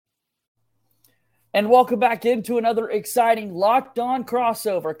And welcome back into another exciting Locked On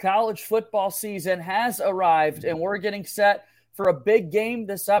crossover. College football season has arrived, and we're getting set for a big game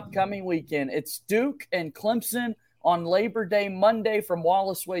this upcoming weekend. It's Duke and Clemson on Labor Day Monday from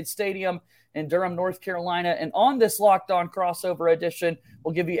Wallace Wade Stadium in Durham, North Carolina. And on this Locked On crossover edition,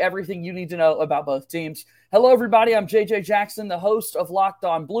 we'll give you everything you need to know about both teams. Hello, everybody. I'm JJ Jackson, the host of Locked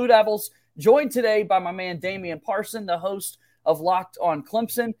On Blue Devils, joined today by my man Damian Parson, the host of Locked On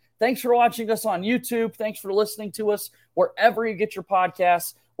Clemson. Thanks for watching us on YouTube. Thanks for listening to us wherever you get your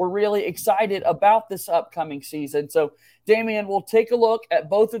podcasts. We're really excited about this upcoming season. So, Damian, we'll take a look at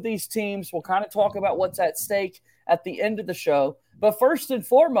both of these teams. We'll kind of talk about what's at stake at the end of the show. But first and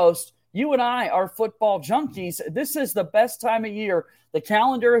foremost, you and I are football junkies. This is the best time of year. The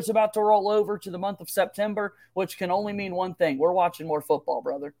calendar is about to roll over to the month of September, which can only mean one thing. We're watching more football,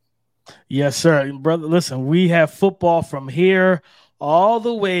 brother. Yes, sir. Brother, listen, we have football from here all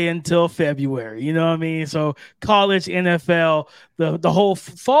the way until February. You know what I mean? So college, NFL, the whole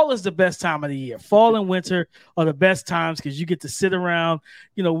fall is the best time of the year. Fall and winter are the best times because you get to sit around,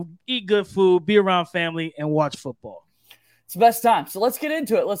 eat good food, be around family, and watch football. It's the best time. So let's get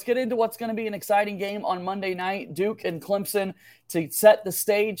into it. Let's get into what's going to be an exciting game on Monday night, Duke and Clemson, to set the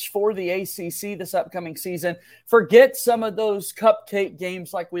stage for the ACC this upcoming season. Forget some of those cupcake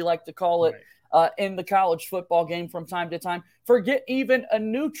games, like we like to call it, in the college football game from time to time. Forget even a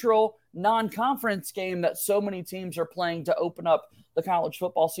neutral non-conference game that so many teams are playing to open up the college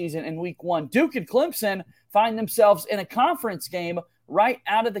football season in week one. Duke and Clemson find themselves in a conference game right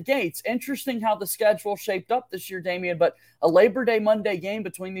out of the gates. Interesting how the schedule shaped up this year, Damian, but a Labor Day Monday game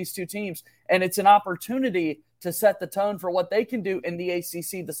between these two teams, and it's an opportunity to set the tone for what they can do in the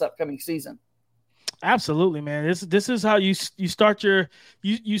ACC this upcoming season. Absolutely, man. This is how you start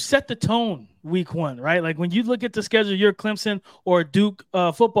you set the tone week one, right? Like when you look at the schedule, you're a Clemson or a Duke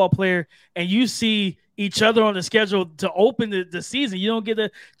football player, and you see each other on the schedule to open the season. You don't get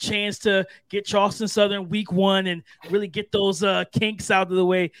a chance to get Charleston Southern week one and really get those kinks out of the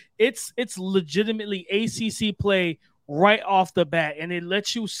way. It's legitimately ACC play right off the bat, and it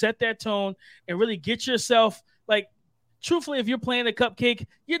lets you set that tone and really get yourself like. Truthfully, if you're playing a cupcake,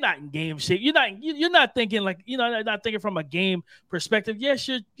 you're not in game shape. You're not thinking not thinking from a game perspective. Yes,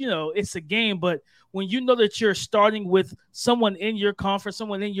 it's a game, but when you know that you're starting with someone in your conference,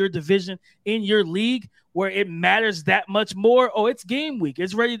 someone in your division, in your league, where it matters that much more, it's game week.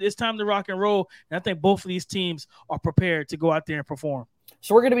 It's ready. It's time to rock and roll. And I think both of these teams are prepared to go out there and perform.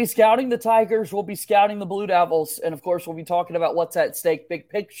 So we're going to be scouting the Tigers. We'll be scouting the Blue Devils. And, of course, we'll be talking about what's at stake, big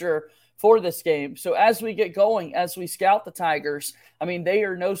picture for this game. So as we get going, as we scout the Tigers, I mean, they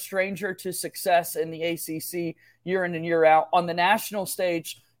are no stranger to success in the ACC year in and year out. On the national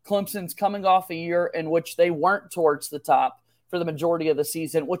stage, Clemson's coming off a year in which they weren't towards the top for the majority of the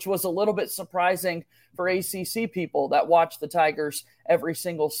season, which was a little bit surprising for ACC people that watch the Tigers every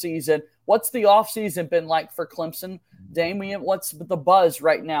single season. What's the offseason been like for Clemson? Damian, what's the buzz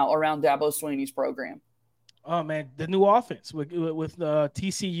right now around Dabo Swinney's program? Oh man, the new offense with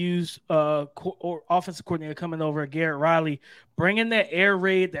TCU's offensive coordinator coming over, Garrett Riley, bringing that air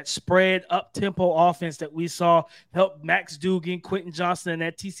raid, that spread up tempo offense that we saw help Max Duggan, Quentin Johnson, and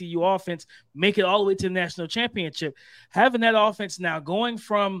that TCU offense make it all the way to the national championship. Having that offense now going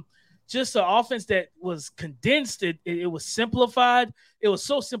from just an offense that was condensed, it was simplified. It was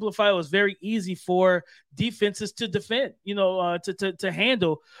so simplified, it was very easy for defenses to defend, to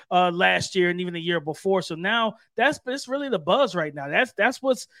handle last year and even the year before. So now it's really the buzz right now. That's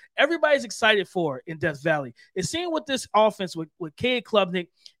what's everybody's excited for in Death Valley. Is seeing what this offense with Cade Klubnik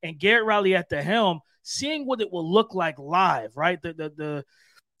and Garrett Riley at the helm, seeing what it will look like live, right?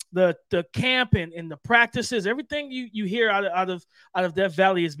 The camp and the practices, everything you hear out of Death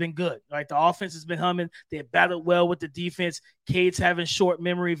Valley has been good, right? The offense has been humming. They battled well with the defense. Cade's having short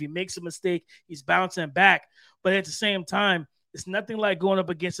memory. If he makes a mistake, he's bouncing back. But at the same time, it's nothing like going up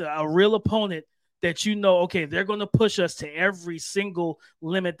against a real opponent that okay, they're going to push us to every single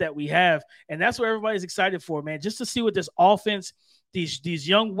limit that we have. And that's what everybody's excited for, man, just to see what this offense, these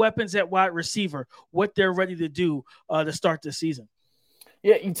young weapons at wide receiver, what they're ready to do to start the season.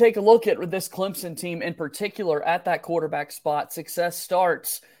 Yeah, you take a look at this Clemson team in particular at that quarterback spot. Success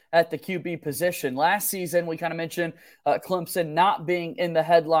starts at the QB position. Last season, we kind of mentioned Clemson not being in the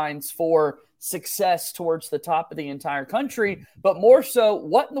headlines for success towards the top of the entire country, but more so,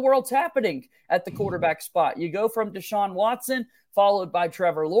 what in the world's happening at the quarterback spot? You go from Deshaun Watson, followed by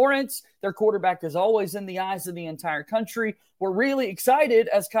Trevor Lawrence. Their quarterback is always in the eyes of the entire country. We're really excited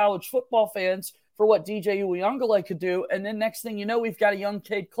as college football fans for what DJ Uyunglele could do. And then next thing you know, we've got a young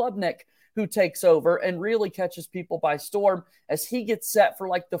Cade Klubnik who takes over and really catches people by storm as he gets set for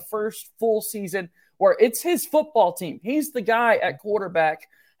like the first full season where it's his football team. He's the guy at quarterback.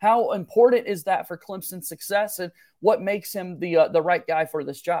 How important is that for Clemson's success, and what makes him the right guy for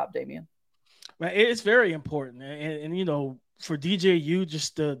this job, Damian? Man, it's very important. And you know, for DJU,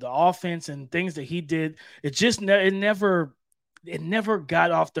 just the offense and things that he did, it never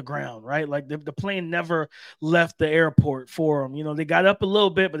got off the ground, right? Like the plane never left the airport for them. You know, they got up a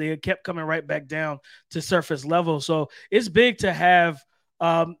little bit, but they kept coming right back down to surface level. So it's big to have,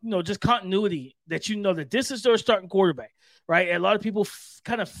 just continuity that, you know, that this is their starting quarterback, right? And a lot of people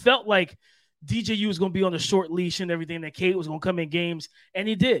kind of felt like DJU was going to be on the short leash and everything, that Cade was going to come in games, and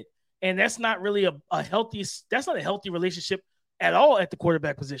he did. And that's not really a healthy relationship at all at the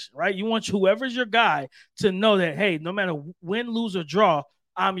quarterback position, right? You want whoever's your guy to know that, hey, no matter win, lose, or draw,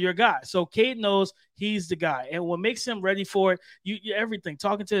 I'm your guy. So Cade knows he's the guy. And what makes him ready for it, everything,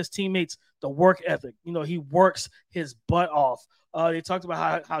 talking to his teammates, the work ethic. You know, he works his butt off. They talked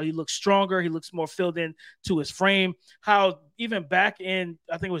about how he looks stronger. He looks more filled in to his frame. How even back in,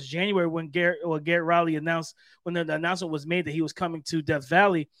 I think it was January when Garrett Riley announced, when the announcement was made that he was coming to Death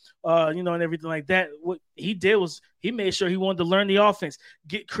Valley, and everything like that. What he did was he made sure he wanted to learn the offense,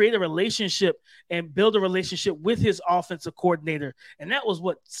 create a relationship and build a relationship with his offensive coordinator. And that was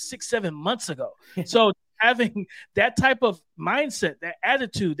 6-7 months ago. So having that type of mindset, that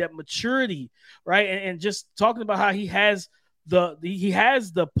attitude, that maturity, right? And just talking about how he has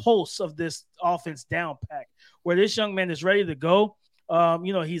the pulse of this offense down pack, where this young man is ready to go.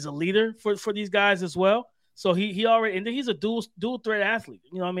 He's a leader for these guys as well. So he already, and then he's a dual threat athlete.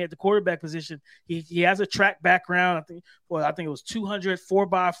 You know what I mean? At the quarterback position, he has a track background. I think it was 200,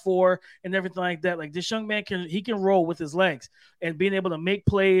 4x4 and everything like that. Like, this young man can roll with his legs and being able to make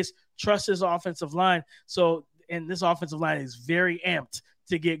plays, trust his offensive line. So, and this offensive line is very amped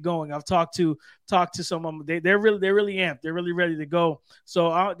to get going. I've talked to some of them. They're really amped. They're really ready to go.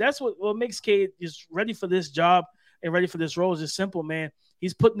 So that's what makes Cade is ready for this job and ready for this role. Is just simple, man.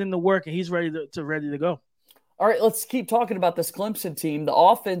 He's putting in the work and he's ready to go. All right, let's keep talking about this Clemson team. The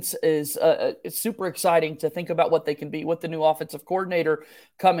offense is it's super exciting to think about what they can be with the new offensive coordinator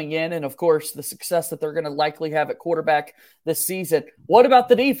coming in, and, of course, the success that they're going to likely have at quarterback this season. What about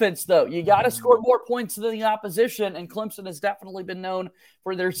the defense, though? You got to score more points than the opposition, and Clemson has definitely been known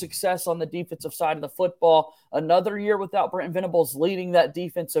for their success on the defensive side of the football. Another year without Brent Venables leading that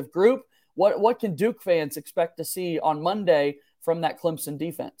defensive group. What can Duke fans expect to see on Monday from that Clemson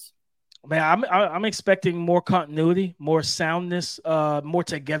defense? Man, I'm expecting more continuity, more soundness, more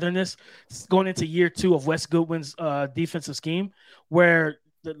togetherness going into year 2 of Wes Goodwin's defensive scheme, where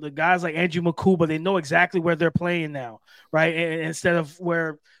the guys like Andrew Makuba, they know exactly where they're playing now, right? And instead of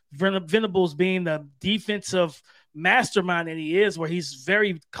where Venables being the defensive mastermind that he is, where he's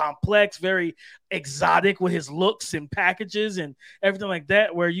very complex, very exotic with his looks and packages and everything like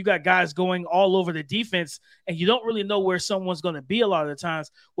that, where you got guys going all over the defense and you don't really know where someone's going to be a lot of the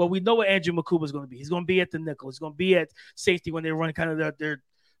times. Well, we know what Andrew Makuba is going to be. He's going to be at the nickel. He's going to be at safety when they run kind of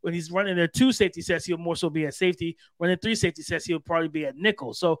when he's running their 2 safety sets, he'll more so be at safety. Running 3 safety sets, he'll probably be at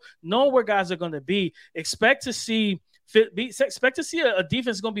nickel. So knowing where guys are going to be, expect to see a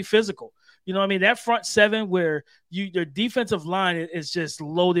defense going to be physical. You know what I mean? That front 7 where your defensive line is just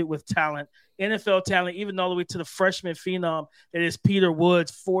loaded with talent, NFL talent, even all the way to the freshman phenom that is Peter Woods,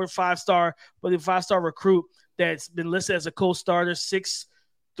 4 or 5-star, but a 5-star recruit that's been listed as a co-starter, 6'3",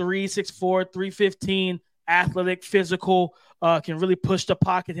 6'4", 315, athletic, physical, can really push the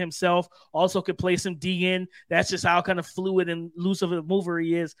pocket himself. Also can play some DN. That's just how kind of fluid and loose of a mover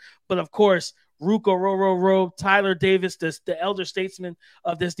he is. But, of course, Ruko, Tyler Davis, the elder statesman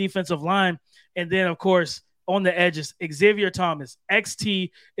of this defensive line. And then, of course, on the edges, Xavier Thomas. XT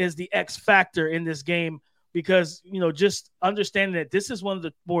is the X factor in this game because, just understanding that this is one of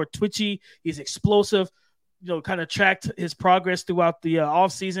the more twitchy, he's explosive, kind of tracked his progress throughout the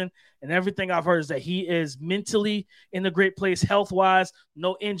offseason. And everything I've heard is that he is mentally in a great place, health-wise,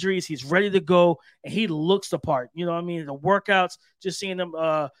 no injuries. He's ready to go, and he looks the part. You know what I mean? The workouts, just seeing him,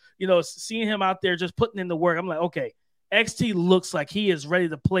 seeing him out there just putting in the work. I'm like, okay, XT looks like he is ready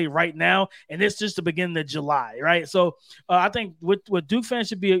to play right now, and it's just the beginning of July, right? So I think what Duke fans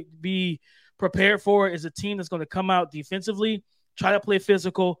should be prepared for is a team that's going to come out defensively, try to play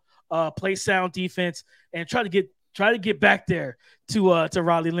physical, play sound defense, and try to get back there to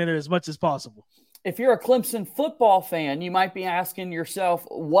Riley Leonard as much as possible. If you're a Clemson football fan, you might be asking yourself,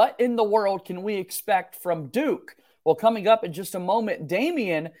 what in the world can we expect from Duke? Well, coming up in just a moment,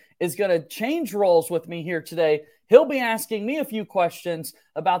 Damian is going to change roles with me here today. He'll be asking me a few questions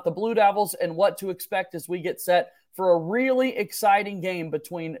about the Blue Devils and what to expect as we get set for a really exciting game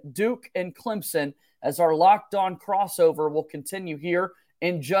between Duke and Clemson as our Locked On crossover will continue here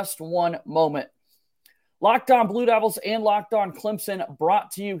in just one moment. Locked On Blue Devils and Locked On Clemson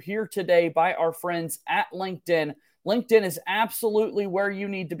brought to you here today by our friends at LinkedIn. LinkedIn is absolutely where you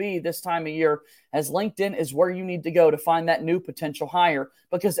need to be this time of year, as LinkedIn is where you need to go to find that new potential hire,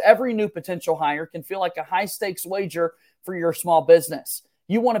 because every new potential hire can feel like a high-stakes wager for your small business.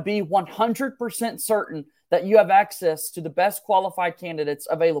 You want to be 100% certain that you have access to the best qualified candidates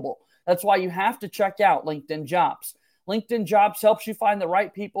available. That's why you have to check out LinkedIn Jobs. LinkedIn Jobs helps you find the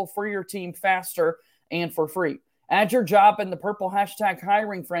right people for your team faster and for free. Add your job in the purple hashtag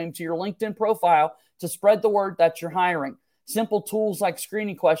hiring frame to your LinkedIn profile to spread the word that you're hiring. Simple tools like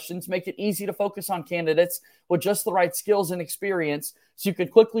screening questions make it easy to focus on candidates with just the right skills and experience so you can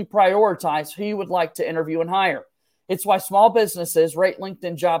quickly prioritize who you would like to interview and hire. It's why small businesses rate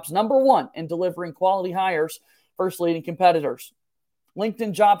LinkedIn Jobs #1 in delivering quality hires versus leading competitors.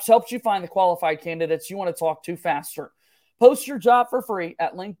 LinkedIn Jobs helps you find the qualified candidates you want to talk to faster. Post your job for free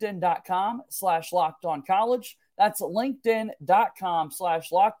at linkedin.com/lockedoncollege. That's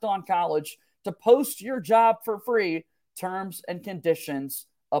linkedin.com/lockedoncollege to post your job for free. Terms and conditions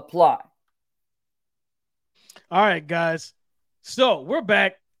apply. All right, guys. So we're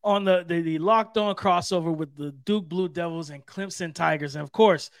back on the Locked On crossover with the Duke Blue Devils and Clemson Tigers. And, of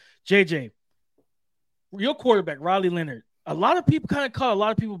course, JJ, your quarterback, Riley Leonard, a lot of people kind of caught a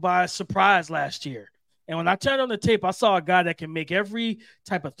lot of people by surprise last year. And when I turned on the tape, I saw a guy that can make every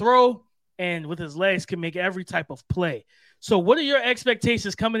type of throw and with his legs can make every type of play. So what are your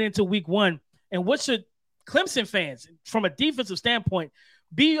expectations coming into week one? And what should Clemson fans, from a defensive standpoint,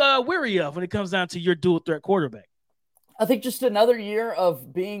 be wary of when it comes down to your dual threat quarterback? I think just another year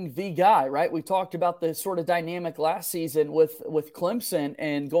of being the guy, right? We talked about the sort of dynamic last season with Clemson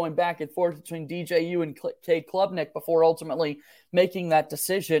and going back and forth between DJU and Cade Klubnik before ultimately making that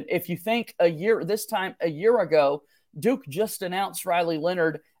decision. If you think a year ago, Duke just announced Riley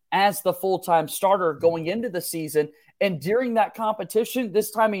Leonard as the full-time starter going into the season. And during that competition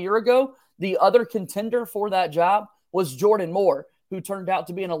this time a year ago, the other contender for that job was Jordan Moore, who turned out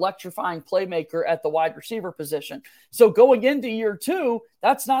to be an electrifying playmaker at the wide receiver position. So going into year two,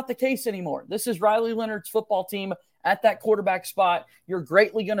 that's not the case anymore. This is Riley Leonard's football team at that quarterback spot. You're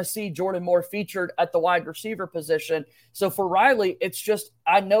greatly going to see Jordan Moore featured at the wide receiver position. So for Riley, it's just,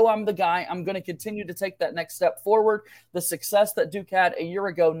 I know I'm the guy. I'm going to continue to take that next step forward. The success that Duke had a year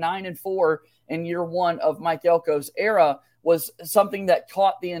ago, 9-4 in year one of Mike Elko's era, was something that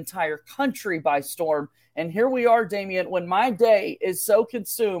caught the entire country by storm. And here we are, Damian, when my day is so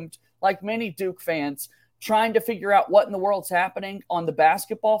consumed, like many Duke fans, trying to figure out what in the world's happening on the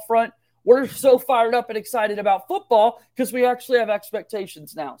basketball front. We're so fired up and excited about football because we actually have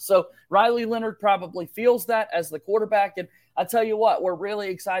expectations now. So Riley Leonard probably feels that as the quarterback. And I tell you what, we're really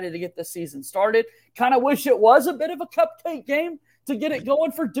excited to get this season started. Kind of wish it was a bit of a cupcake game to get it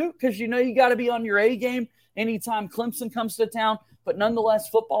going for Duke, because you know you got to be on your A game anytime Clemson comes to town. But nonetheless,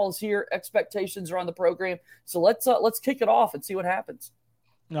 football is here. Expectations are on the program. So let's kick it off and see what happens.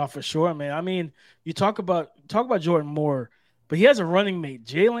 No, for sure, man. I mean, you talk about Jordan Moore, but he has a running mate,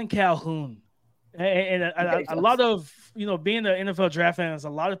 Jalen Calhoun. And a lot of, being an NFL draft fans, a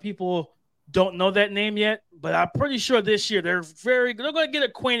lot of people don't know that name yet, but I'm pretty sure this year they're going to get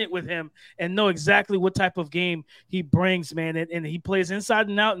acquainted with him and know exactly what type of game he brings, man. And he plays inside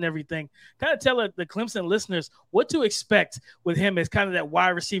and out and everything. Kind of tell the Clemson listeners what to expect with him as kind of that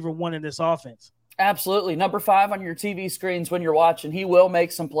wide receiver one in this offense. Absolutely. Number 5 on your TV screens when you're watching. He will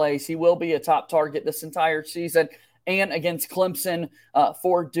make some plays. He will be a top target this entire season and against Clemson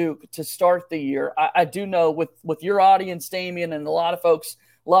for Duke to start the year. I do know with your audience, Damian, and a lot of folks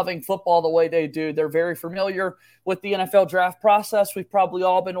loving football the way they do, they're very familiar with the NFL draft process. We've probably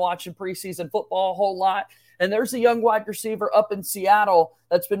all been watching preseason football a whole lot. And there's a young wide receiver up in Seattle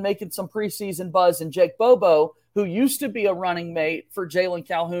that's been making some preseason buzz, and Jake Bobo, who used to be a running mate for Jalen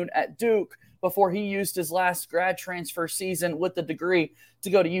Calhoun at Duke before he used his last grad transfer season with the degree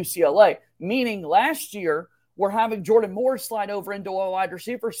to go to UCLA. Meaning last year, we're having Jordan Moore slide over into a wide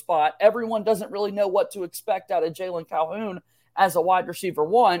receiver spot. Everyone doesn't really know what to expect out of Jalen Calhoun as a wide receiver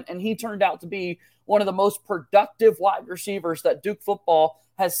one, and he turned out to be one of the most productive wide receivers that Duke football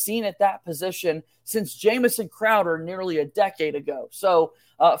has seen at that position since Jamison Crowder nearly a decade ago. So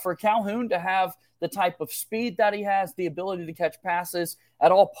for Calhoun to have the type of speed that he has, the ability to catch passes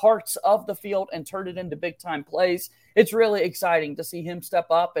at all parts of the field and turn it into big-time plays, it's really exciting to see him step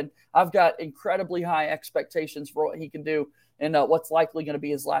up, and I've got incredibly high expectations for what he can do in what's likely going to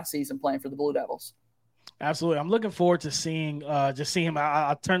be his last season playing for the Blue Devils. Absolutely. I'm looking forward to seeing him.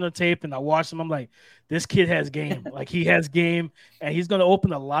 I turn the tape and I watch him. I'm like, this kid has game. Like, he has game, and he's going to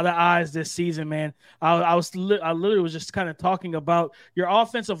open a lot of eyes this season, man. I literally was just kind of talking about your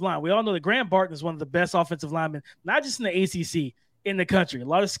offensive line. We all know that Graham Barton is one of the best offensive linemen, not just in the ACC, in the country. A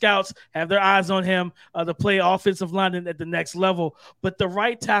lot of scouts have their eyes on him to play offensive line at the next level. But the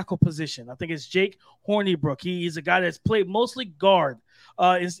right tackle position, I think it's Jake Hornibrook. He's a guy that's played mostly guard.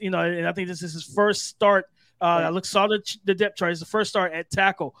 And I think this is his first start. I saw the depth chart. It's the first start at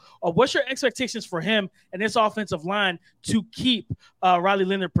tackle. What's your expectations for him and this offensive line to keep Riley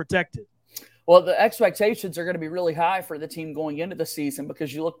Leonard protected? Well, the expectations are going to be really high for the team going into the season,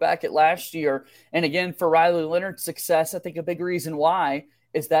 because you look back at last year, and again, for Riley Leonard's success, I think a big reason why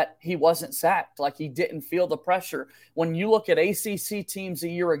is that he wasn't sacked. Like, he didn't feel the pressure. When you look at ACC teams a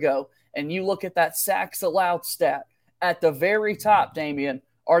year ago and you look at that sacks allowed stat, at the very top, Damian,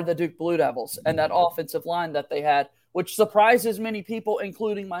 are the Duke Blue Devils and that offensive line that they had, which surprises many people,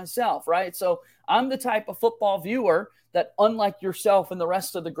 including myself, right? So I'm the type of football viewer that, unlike yourself and the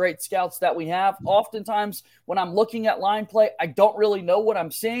rest of the great scouts that we have, oftentimes when I'm looking at line play, I don't really know what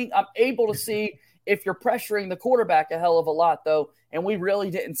I'm seeing. I'm able to see if you're pressuring the quarterback a hell of a lot, though, and we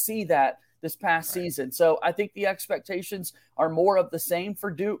really didn't see that this past season. So I think the expectations are more of the same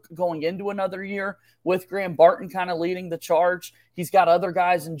for Duke going into another year, with Graham Barton kind of leading the charge. He's got other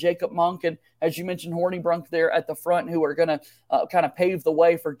guys in Jacob Monk and, as you mentioned, Hornibrook there at the front, who are going to kind of pave the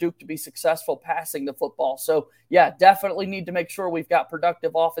way for Duke to be successful passing the football. So, yeah, definitely need to make sure we've got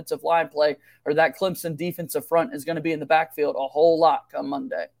productive offensive line play, or that Clemson defensive front is going to be in the backfield a whole lot come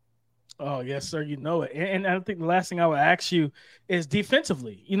Monday. Oh, yes, sir. You know it. And I think the last thing I would ask you is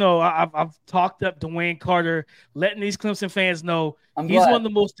defensively. You know, I've talked up Dwayne Carter, letting these Clemson fans know he's one of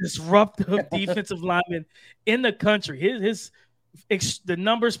the most disruptive defensive linemen in the country. The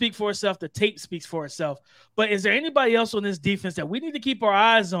numbers speak for itself. The tape speaks for itself. But is there anybody else on this defense that we need to keep our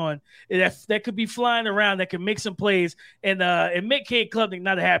eyes on that could be flying around, that can make some plays and make Cade Klubnik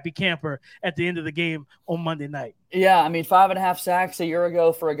not a happy camper at the end of the game on Monday night? Yeah, I mean, 5.5 sacks a year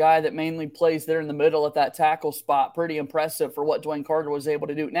ago for a guy that mainly plays there in the middle at that tackle spot. Pretty impressive for what Dwayne Carter was able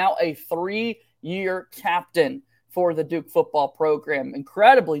to do. Now a 3-year captain for the Duke football program.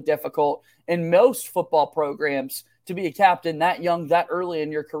 Incredibly difficult in most football programs to be a captain that young, that early in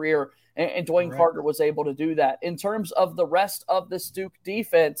your career. And Dwayne Carter was able to do that. In terms of the rest of this Duke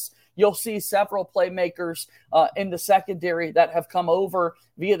defense, you'll see several playmakers in the secondary that have come over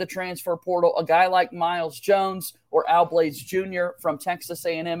via the transfer portal. A guy like Miles Jones or Al Blades Jr. from Texas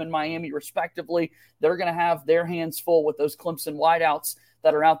A&M and Miami, respectively. They're going to have their hands full with those Clemson wideouts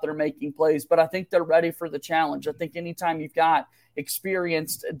that are out there making plays. But I think they're ready for the challenge. I think anytime you've got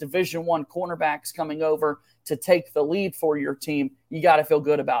experienced Division I cornerbacks coming over to take the lead for your team, you got to feel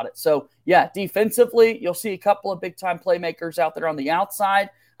good about it. So, yeah, defensively, you'll see a couple of big-time playmakers out there on the outside,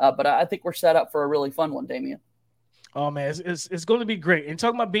 but I think we're set up for a really fun one, Damian. Oh, man, it's going to be great. And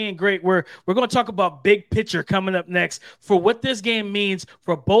talking about being great, we're going to talk about big picture coming up next for what this game means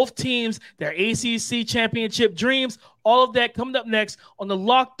for both teams, their ACC championship dreams, all of that coming up next on the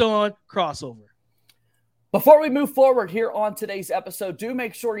Locked On Crossover. Before we move forward here on today's episode, do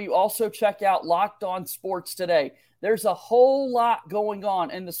make sure you also check out Locked On Sports Today. There's a whole lot going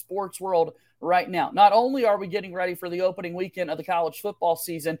on in the sports world right now. Not only are we getting ready for the opening weekend of the college football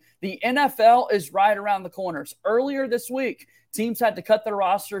season, the NFL is right around the corners. Earlier this week, teams had to cut their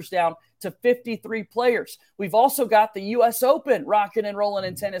rosters down to 53 players. We've also got the U.S. Open rocking and rolling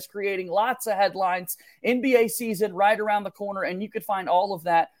in tennis, creating lots of headlines. NBA season right around the corner, and you could find all of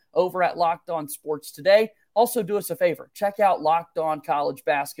that over at Locked On Sports Today. Also, do us a favor. Check out Locked On College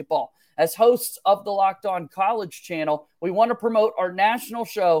Basketball. As hosts of the Locked On College channel, we want to promote our national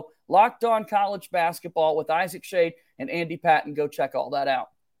show, Locked On College Basketball, with Isaac Shade and Andy Patton. Go check all that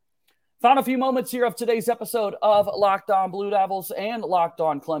out. Final few moments here of today's episode of Locked On Blue Devils and Locked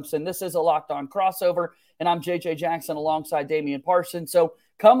On Clemson. This is a Locked On crossover, and I'm JJ Jackson alongside Damian Parsons. So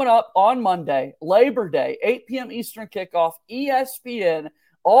coming up on Monday, Labor Day, 8 p.m. Eastern kickoff, ESPN,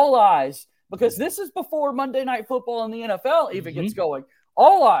 all eyes, because this is before Monday Night Football in the NFL even gets going.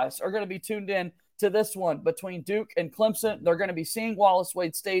 All eyes are going to be tuned in to this one between Duke and Clemson. They're going to be seeing Wallace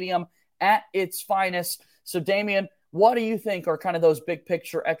Wade Stadium at its finest. So, Damian, what do you think are kind of those big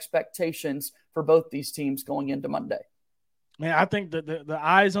picture expectations for both these teams going into Monday? Man, I think the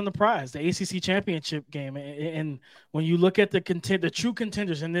eyes on the prize, the ACC championship game, and when you look at the true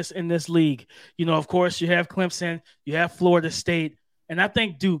contenders in this league, you know, of course, you have Clemson, you have Florida State, And I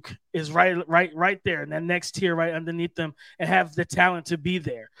think Duke is right there in that next tier right underneath them and have the talent to be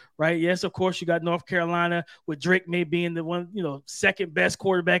there, right? Yes, of course, you got North Carolina with Drake May being the one, second best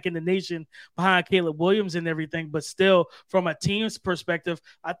quarterback in the nation behind Caleb Williams and everything. But still, from a team's perspective,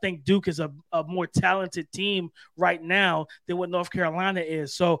 I think Duke is a more talented team right now than what North Carolina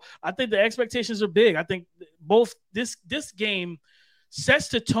is. So I think the expectations are big. I think both this game sets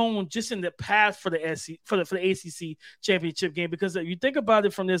the tone just in the path for the ACC championship game, because if you think about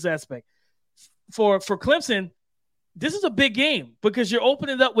it from this aspect, for Clemson, this is a big game because you're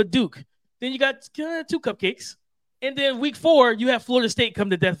opening it up with Duke. Then you got 2 cupcakes, and then week 4 you have Florida State come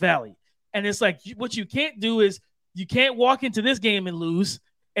to Death Valley, and it's like what you can't do is you can't walk into this game and lose,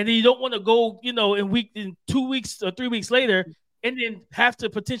 and then you don't want to go in 2 weeks or 3 weeks later and then have to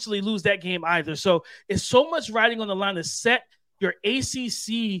potentially lose that game either. So it's so much riding on the line to set your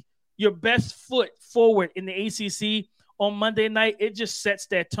ACC, your best foot forward in the ACC on Monday night. It just sets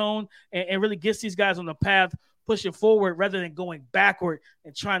that tone and really gets these guys on the path pushing forward rather than going backward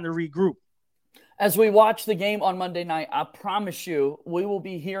and trying to regroup. As we watch the game on Monday night, I promise you we will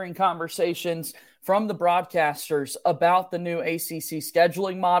be hearing conversations from the broadcasters about the new ACC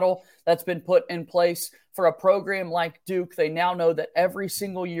scheduling model that's been put in place for a program like Duke. They now know that every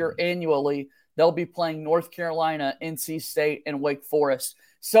single year annually, they'll be playing North Carolina, NC State, and Wake Forest.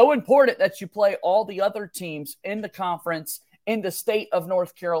 So important that you play all the other teams in the conference in the state of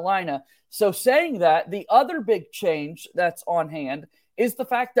North Carolina. So saying that, the other big change that's on hand is the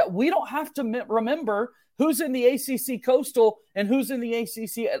fact that we don't have to remember who's in the ACC Coastal and who's in the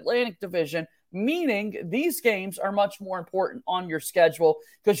ACC Atlantic Division, meaning these games are much more important on your schedule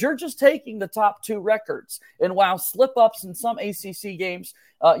because you're just taking the top 2 records. And while slip-ups in some ACC games,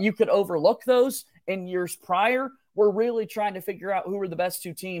 you could overlook those in years prior, we're really trying to figure out who are the best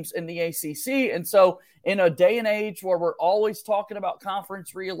 2 teams in the ACC. And so in a day and age where we're always talking about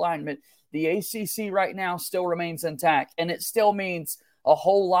conference realignment, the ACC right now still remains intact, and it still means a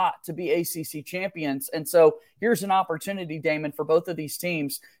whole lot to be ACC champions. And so here's an opportunity, Damon, for both of these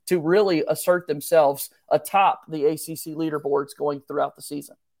teams to really assert themselves atop the ACC leaderboards going throughout the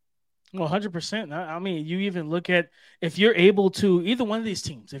season. Well, 100%. I mean, you even look at if you're able to, either one of these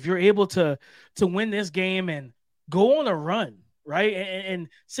teams, if you're able to win this game and go on a run, right? And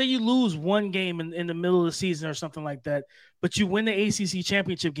say you lose one game in the middle of the season or something like that, but you win the ACC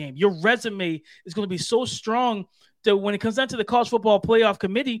championship game, your resume is going to be so strong that when it comes down to the college football playoff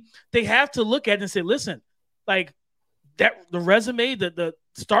committee, they have to look at it and say, listen, like that, the resume, the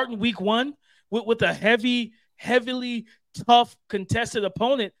starting week 1 with a heavily tough contested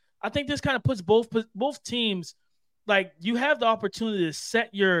opponent, I think this kind of puts both teams, like you have the opportunity to set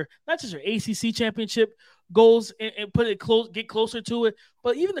your, not just your ACC championship goals and put it close, get closer to it,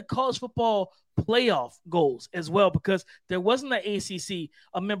 but even the college football playoff goals as well, because there wasn't a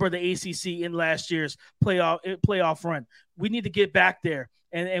member of the ACC in last year's playoff run. We need to get back there,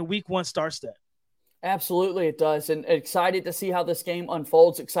 and week 1 starts that. Absolutely, it does. And excited to see how this game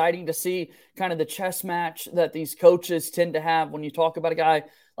unfolds. Exciting to see kind of the chess match that these coaches tend to have when you talk about a guy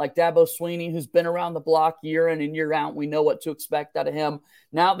like Dabo Swinney, who's been around the block year in and year out. We know what to expect out of him.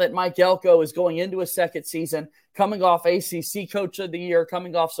 Now that Mike Elko is going into his second season, coming off ACC Coach of the Year,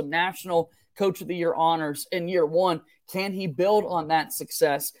 coming off some National Coach of the Year honors in year 1, can he build on that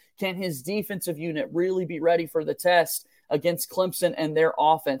success? Can his defensive unit really be ready for the test against Clemson and their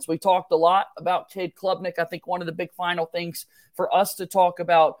offense? We talked a lot about Cade Klubnik. I think one of the big final things for us to talk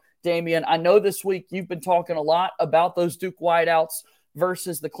about, Damian, I know this week you've been talking a lot about those Duke wideouts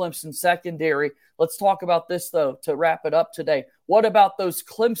versus the Clemson secondary. Let's talk about this, though, to wrap it up today. What about those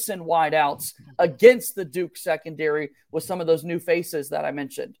Clemson wideouts against the Duke secondary with some of those new faces that I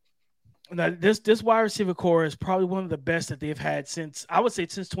mentioned? Now, this wide receiver core is probably one of the best that they've had since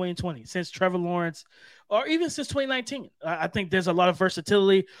 2020, since Trevor Lawrence, or even since 2019. I think there's a lot of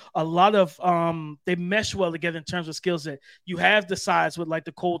versatility, a lot of they mesh well together in terms of skill set. You have the size with like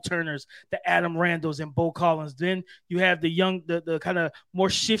the Cole Turners, the Adam Randalls, and Bo Collins. Then you have the kind of more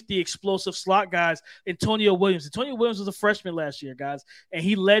shifty, explosive slot guys, Antonio Williams. Antonio Williams was a freshman last year, guys, and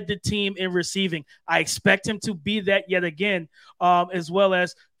he led the team in receiving. I expect him to be that yet again, as well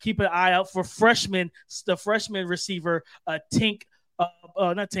as keep an eye out for the freshman receiver,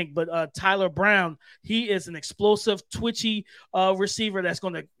 Tyler Brown. He is an explosive, twitchy receiver that's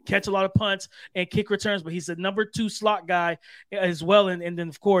going to catch a lot of punts and kick returns, but he's the number 2 slot guy as well. And then,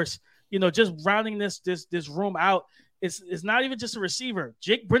 of course, just rounding this room out, it's not even just a receiver.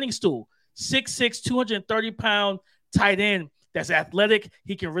 Jake Brenningstool, 6'6", 230-pound tight end. That's athletic.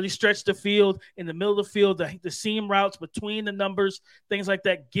 He can really stretch the field in the middle of the field, the seam routes between the numbers, things like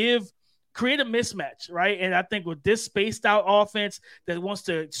that. Give create a mismatch, right? And I think with this spaced out offense that wants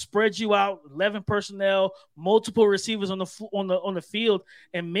to spread you out, 11 personnel, multiple receivers on the field,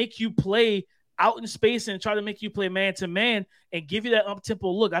 and make you play out in space and try to make you play man to man and give you that up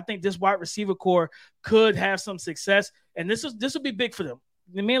tempo look, I think this wide receiver core could have some success, and this will be big for them.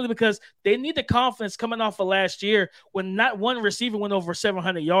 Mainly because they need the confidence coming off of last year when not one receiver went over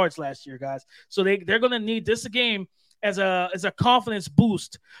 700 yards last year, guys. So they're going to need this game as a confidence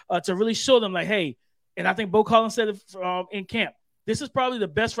boost to really show them like, hey, and I think Bo Collins said it in camp, this is probably the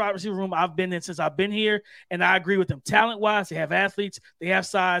best wide receiver room I've been in since I've been here, and I agree with them. Talent-wise, they have athletes, they have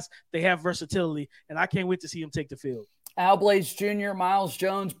size, they have versatility, and I can't wait to see them take the field. Al Blades Jr., Miles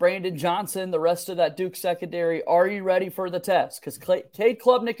Jones, Brandon Johnson, the rest of that Duke secondary, are you ready for the test? Because Cade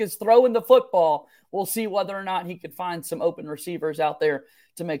Klubnik is throwing the football. We'll see whether or not he could find some open receivers out there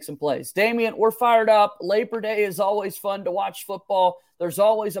to make some plays. Damian, we're fired up. Labor Day is always fun to watch football. There's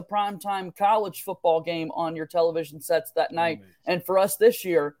always a primetime college football game on your television sets that night. And for us this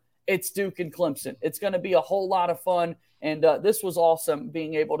year, it's Duke and Clemson. It's going to be a whole lot of fun. And this was awesome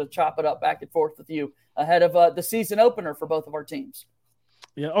being able to chop it up back and forth with you ahead of the season opener for both of our teams.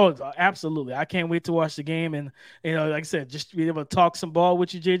 Yeah, absolutely. I can't wait to watch the game. And, like I said, just to be able to talk some ball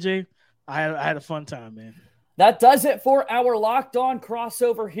with you, JJ, I had a fun time, man. That does it for our Locked On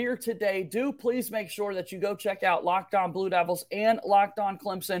crossover here today. Do please make sure that you go check out Locked On Blue Devils and Locked On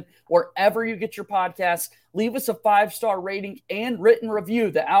Clemson wherever you get your podcasts. Leave us a 5-star rating and written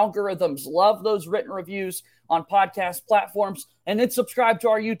review. The algorithms love those written reviews on podcast platforms. And then subscribe to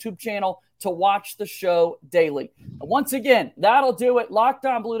our YouTube channel to watch the show daily. Once again, that'll do it. Locked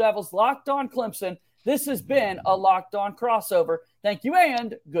On Blue Devils, Locked On Clemson. This has been a Locked On crossover. Thank you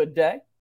and good day.